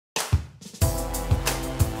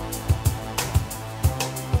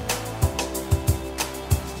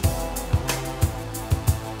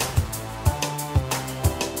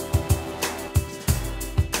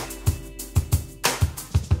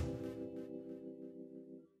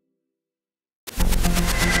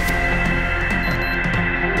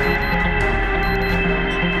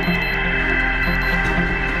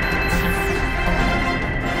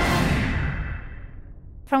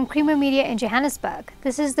Creamer Media in Johannesburg,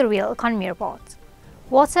 this is the Real Economy Report.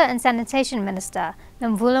 Water and Sanitation Minister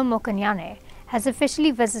Nomvula Mokonyane has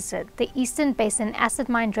officially visited the Eastern Basin acid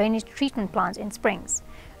mine drainage treatment plant in Springs,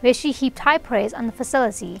 where she heaped high praise on the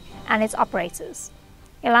facility and its operators.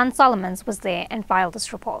 Ilan Solomons was there and filed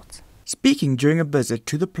this report. Speaking during a visit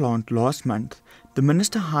to the plant last month, the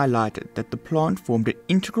minister highlighted that the plant formed an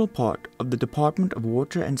integral part of the Department of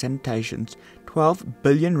Water and Sanitation's 12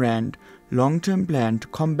 billion rand long-term plan to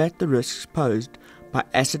combat the risks posed by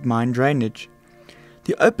acid mine drainage.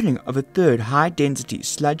 The opening of a third high-density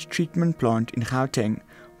sludge treatment plant in Gauteng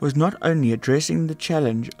was not only addressing the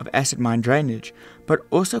challenge of acid mine drainage, but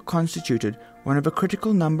also constituted one of a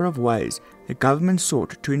critical number of ways the government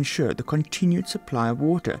sought to ensure the continued supply of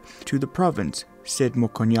water to the province, said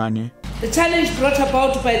Mokonyane. The challenge brought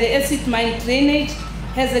about by the acid mine drainage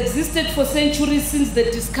has existed for centuries since the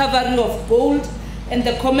discovery of gold and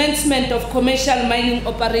the commencement of commercial mining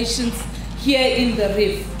operations here in the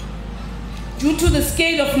reef. Due to the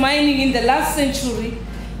scale of mining in the last century,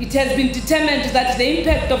 it has been determined that the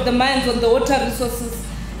impact of the mines on the water resources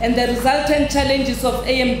and the resultant challenges of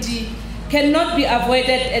AMD cannot be avoided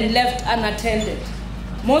and left unattended.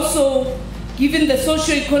 More so, given the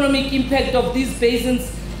socio-economic impact of these basins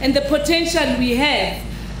and the potential we have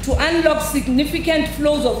to unlock significant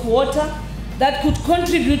flows of water that could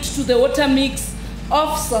contribute to the water mix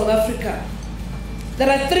of South Africa. There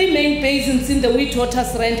are three main basins in the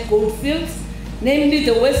Witwatersrand goldfields, namely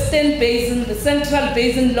the Western Basin, the Central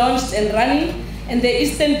Basin launched and running, and the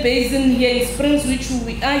Eastern Basin here in Springs, which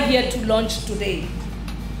we are here to launch today.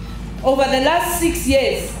 Over the last 6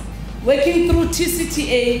 years, working through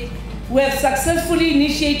TCTA, we have successfully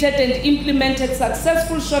initiated and implemented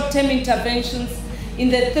successful short-term interventions in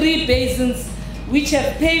the three basins, which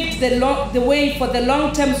have paved the way for the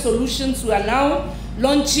long-term solutions we are now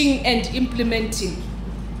launching and implementing.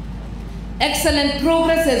 Excellent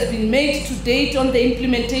progress has been made to date on the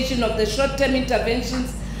implementation of the short-term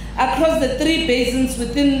interventions across the three basins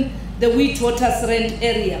within the Witwatersrand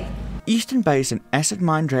area. Eastern Basin Acid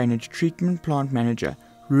Mine Drainage Treatment Plant Manager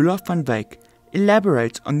Roelof van Wyk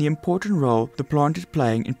elaborates on the important role the plant is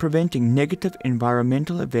playing in preventing negative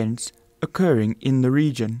environmental events occurring in the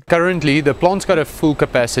region. Currently, the plant's got a full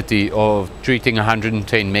capacity of treating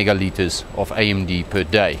 110 megalitres of AMD per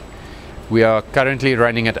day. We are currently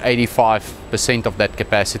running at 85% of that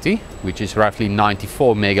capacity, which is roughly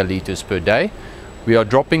 94 megalitres per day. We are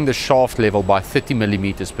dropping the shaft level by 30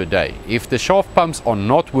 millimeters per day. If the shaft pumps are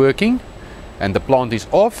not working and the plant is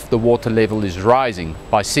off, the water level is rising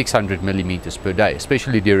by 600 millimeters per day,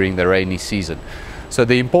 especially during the rainy season. So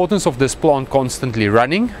the importance of this plant constantly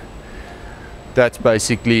running, that's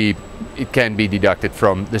basically, it can be deducted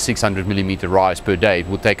from the 600 millimeter rise per day. It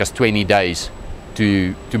would take us 20 days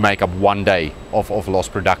to make up 1 day of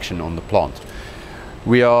lost production on the plant.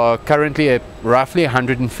 We are currently at roughly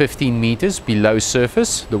 115 meters below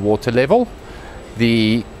surface, the water level.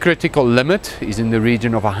 The critical limit is in the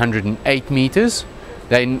region of 108 meters.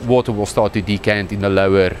 Then water will start to decant in the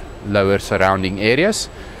lower surrounding areas.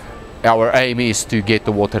 Our aim is to get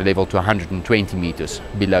the water level to 120 meters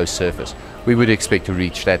below surface. We would expect to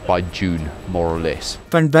reach that by June, more or less.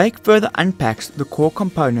 Van Wyk further unpacks the core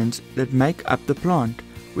components that make up the plant,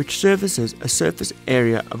 which services a surface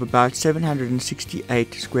area of about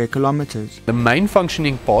 768 square kilometers. The main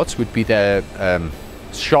functioning parts would be the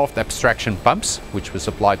shaft abstraction pumps, which were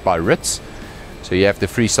supplied by RITS. So you have the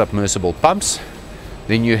free submersible pumps.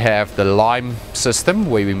 Then you have the lime system,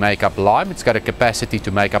 where we make up lime. It's got a capacity to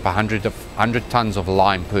make up 100 tons of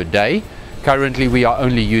lime per day. Currently we are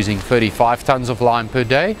only using 35 tons of lime per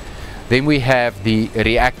day. Then we have the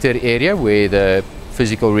reactor area, where the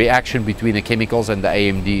physical reaction between the chemicals and the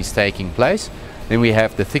AMD is taking place. Then we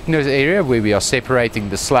have the thickeners area, where we are separating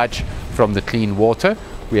the sludge from the clean water.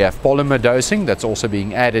 We have polymer dosing that's also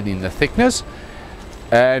being added in the thickeners.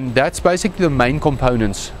 And that's basically the main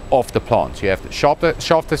components of the plant. You have the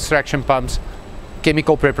shaft extraction pumps,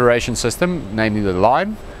 chemical preparation system, namely the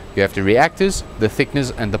lime. You have the reactors, the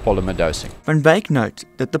thickeners and the polymer dosing. Van Wyk notes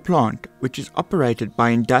that the plant, which is operated by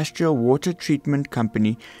industrial water treatment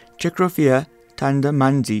company Chekrovia Tanda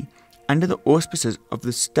Manzi, under the auspices of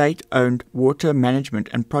the state-owned water management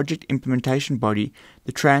and project implementation body,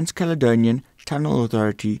 the Trans-Caledonian Tunnel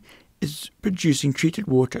Authority, is producing treated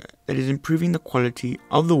water that is improving the quality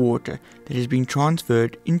of the water that is being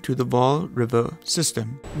transferred into the Vaal River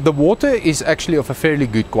system. The water is actually of a fairly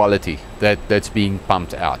good quality that's being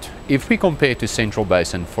pumped out. If we compare to Central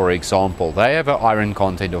Basin, for example, they have an iron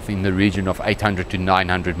content of in the region of 800 to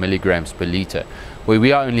 900 milligrams per liter, where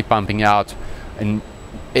we are only pumping out, in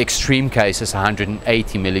extreme cases,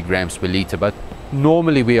 180 milligrams per liter. But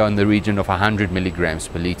Normally we are in the region of 100 milligrams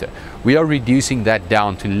per liter. We are reducing that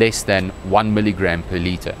down to less than 1 milligram per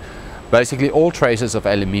liter. Basically all traces of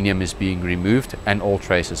aluminium is being removed and all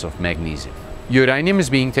traces of magnesium. Uranium is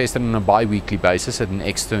being tested on a bi-weekly basis at an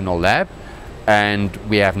external lab, and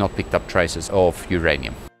we have not picked up traces of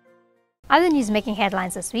uranium. Other news making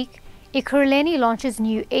headlines this week: Ekurhuleni launches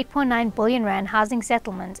new 8.9 billion rand housing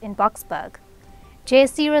settlement in Boksburg.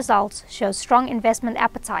 JSE results show strong investment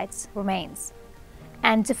appetites remains.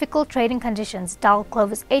 And difficult trading conditions dull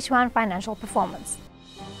Clover's H1 financial performance.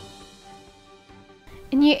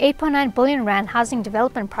 A new 8.9 billion rand housing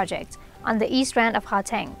development project on the East Rand of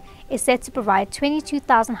Gauteng is set to provide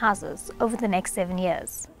 22,000 houses over the next 7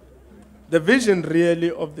 years. The vision really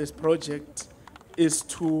of this project is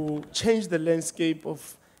to change the landscape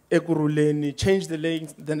of Ekurhuleni, change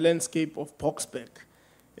the landscape of Boksburg.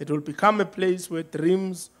 It will become a place where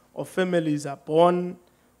dreams of families are born,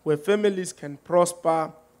 where families can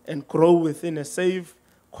prosper and grow within a safe,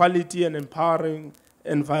 quality and empowering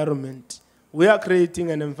environment. We are creating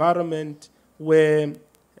an environment where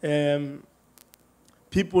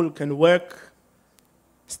people can work,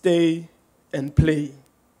 stay and play.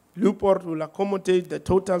 Newport will accommodate the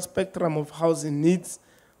total spectrum of housing needs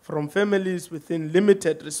from families within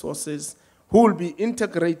limited resources who will be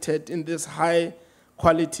integrated in this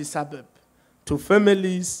high-quality suburb to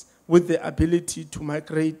families with the ability to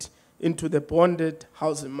migrate into the bonded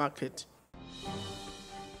housing market.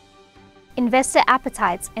 Investor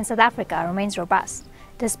appetite in South Africa remains robust,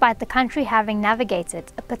 despite the country having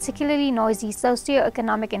navigated a particularly noisy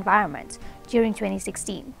socio-economic environment during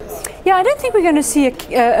 2016. Yeah, I don't think we're going to see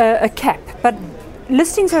a cap, but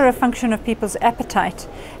listings are a function of people's appetite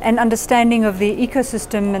and understanding of the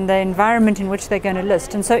ecosystem and the environment in which they're going to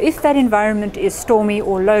list. And so if that environment is stormy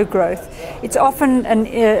or low growth, it's often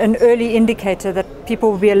an early indicator that people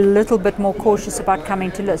will be a little bit more cautious about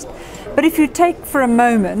coming to list. But if you take for a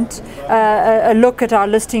moment a look at our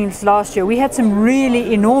listings last year, we had some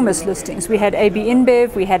really enormous listings. We had AB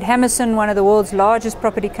InBev, we had Hammerson, one of the world's largest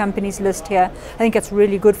property companies, list here. I think that's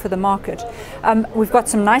really good for the market. We've got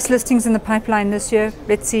some nice listings in the pipeline this year.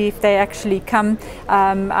 Let's see if they actually come.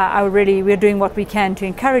 We're doing what we can to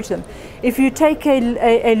encourage them. If you take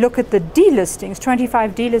a look at the delistings,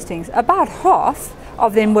 25 delistings, about half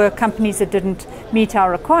of them were companies that didn't meet our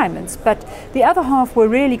requirements, but the other half were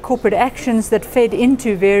really corporate actions that fed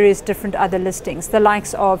into various different other listings, the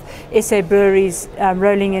likes of SA Breweries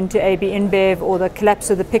rolling into AB InBev, or the collapse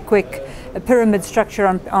of the Pickwick, a pyramid structure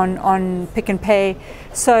on Pick and Pay.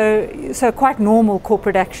 So quite normal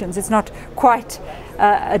corporate actions. It's not quite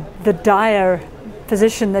the dire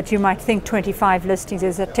position that you might think 25 listings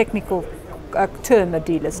is. A technical term, a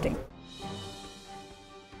delisting.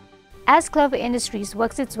 As Clover Industries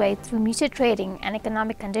works its way through muted trading and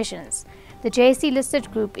economic conditions, the JSE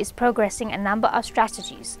listed group is progressing a number of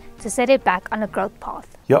strategies to set it back on a growth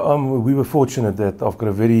path. Yeah, we were fortunate that I've got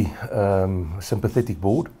a very sympathetic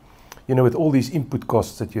board. You know, with all these input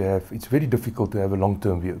costs that you have, it's very difficult to have a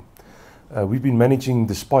long-term view. We've been managing,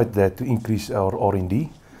 despite that, to increase our R&D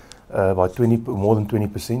by more than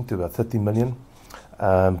 20% to about 30 million.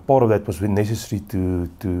 Part of that was necessary to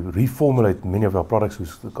reformulate many of our products which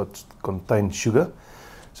contain sugar,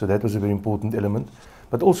 so that was a very important element.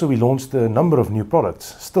 But also we launched a number of new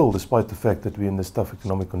products, still despite the fact that we're in this tough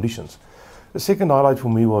economic conditions. The second highlight for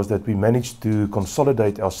me was that we managed to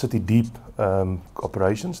consolidate our city deep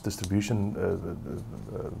operations, distribution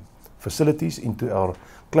facilities into our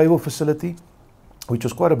Clayville facility, which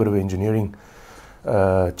was quite a bit of an engineering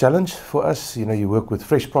challenge for us. You know, you work with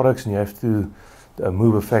fresh products and you have to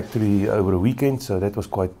move a factory over a weekend, so that was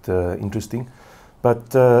quite interesting.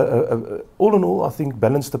 But all in all, I think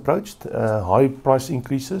balanced approach, high price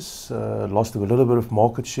increases, lost a little bit of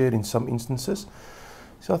market share in some instances.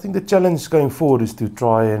 So I think the challenge going forward is to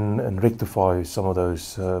try and rectify some of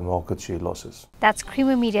those market share losses. That's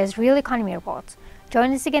Creamer Media's Real Economy Report.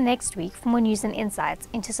 Join us again next week for more news and insights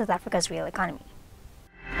into South Africa's real economy.